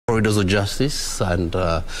corridors of justice, and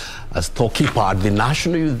a storekeeper at the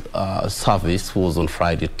National Youth Service was on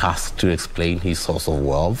Friday tasked to explain his source of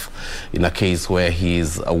wealth in a case where he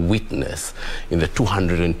is a witness in the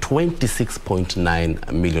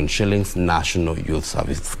 226.9 million shillings National Youth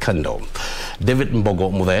Service scandal. David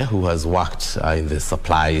Mbogo Muthee, who has worked in the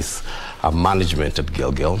supplies management at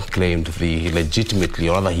Gilgil, claimed he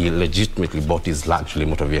legitimately bought his luxury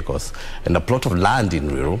motor vehicles and a plot of land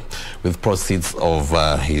in Ruiru with proceeds of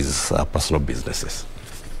his personal businesses.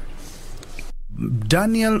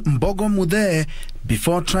 Daniel Mbogo Muthee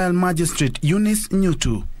before trial magistrate Eunice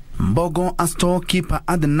Nyutu. Mbogo, a storekeeper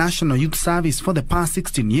at the National Youth Service for the past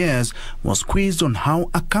 16 years, was quizzed on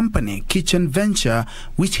how a company, Kitchen Venture,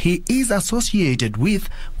 which he is associated with,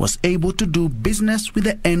 was able to do business with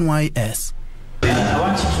the NYS. I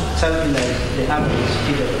want you to tell me the average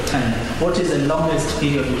period of time. What is the longest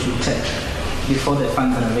period which you take before the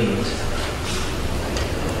funds are raised?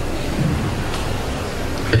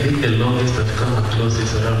 I think the longest that come across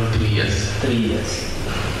is around 3 years. 3 years.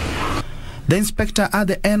 The inspector at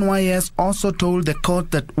the NYS also told the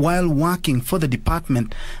court that while working for the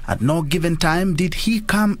department, at no given time did he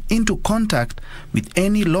come into contact with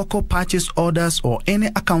any local purchase orders or any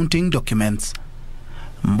accounting documents.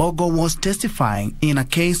 Mbogo was testifying in a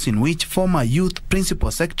case in which former Youth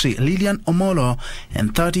Principal Secretary Lillian Omolo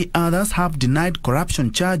and 30 others have denied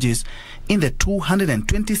corruption charges in the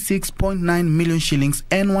 226.9 million shillings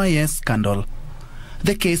NYS scandal.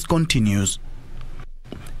 The case continues.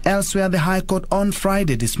 Elsewhere, the High Court on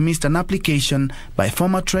Friday dismissed an application by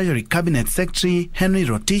former Treasury Cabinet Secretary Henry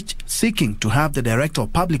Rotich seeking to have the Director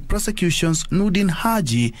of Public Prosecutions Nudin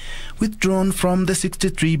Haji withdrawn from the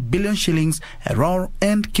 63 billion shillings Error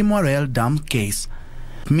and Kimwarel Dam case.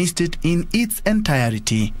 Missed it in its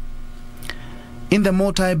entirety. In the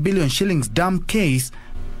multi-billion shillings dam case,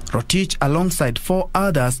 Rotich alongside 4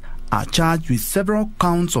 others are charged with several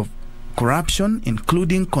counts of corruption,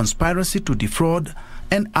 including conspiracy to defraud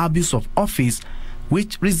and abuse of office,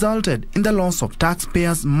 which resulted in the loss of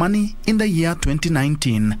taxpayers' money in the year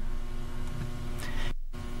 2019.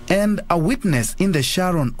 And a witness in the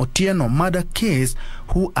Sharons Otieno murder case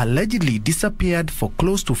who allegedly disappeared for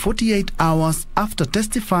close to 48 hours after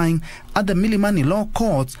testifying at the Milimani Law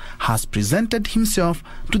Courts has presented himself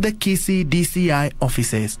to the Kisii DCI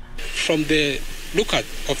offices. From the look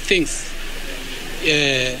of things,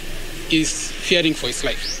 he's fearing for his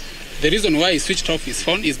life. The reason why he switched off his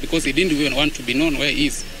phone is because he didn't even want to be known where he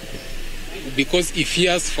is, because he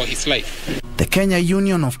fears for his life. The Kenya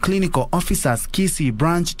Union of Clinical Officers Kisii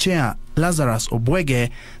branch chair Lazarus Obwege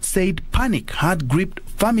said panic had gripped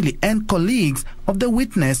family and colleagues of the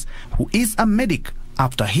witness, who is a medic,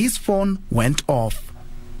 after his phone went off.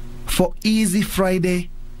 For Easy Friday,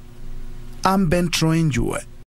 I'm Ben Troy Njue.